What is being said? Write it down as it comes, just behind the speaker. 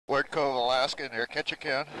Lord Cove, Alaska near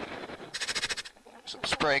Ketchikan. Some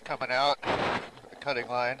spray coming out, the cutting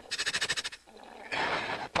line.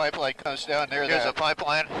 Pipeline comes down near Here's that. a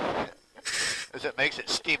pipeline as it makes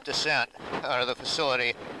its steep descent out of the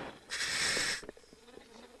facility.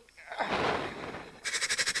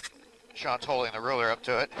 Sean's holding the ruler up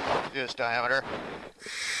to it, to its diameter.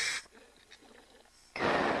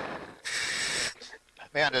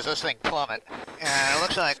 Man, does this thing plummet. And it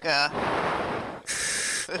looks like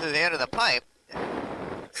this is the end of the pipe.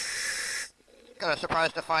 Kind of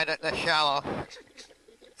surprised to find it this shallow.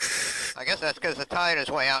 I guess that's because the tide is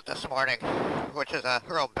way out this morning, which is a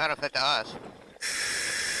real benefit to us.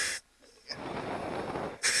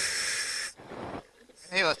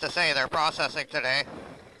 Needless to say, they're processing today.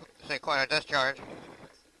 See quite a discharge.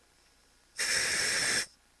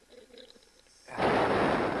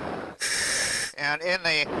 And in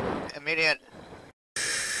the immediate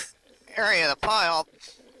area of the pile,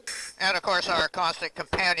 and of course our constant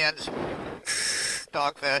companions,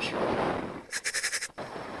 dogfish.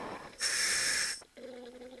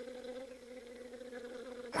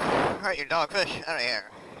 All right, you dogfish, out of here.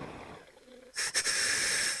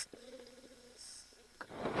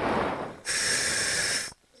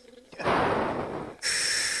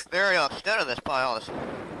 The aerial extent of this pile is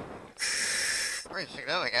pretty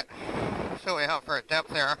significant. So we have for a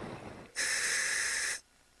depth there,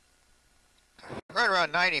 right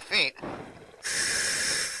around 90 feet.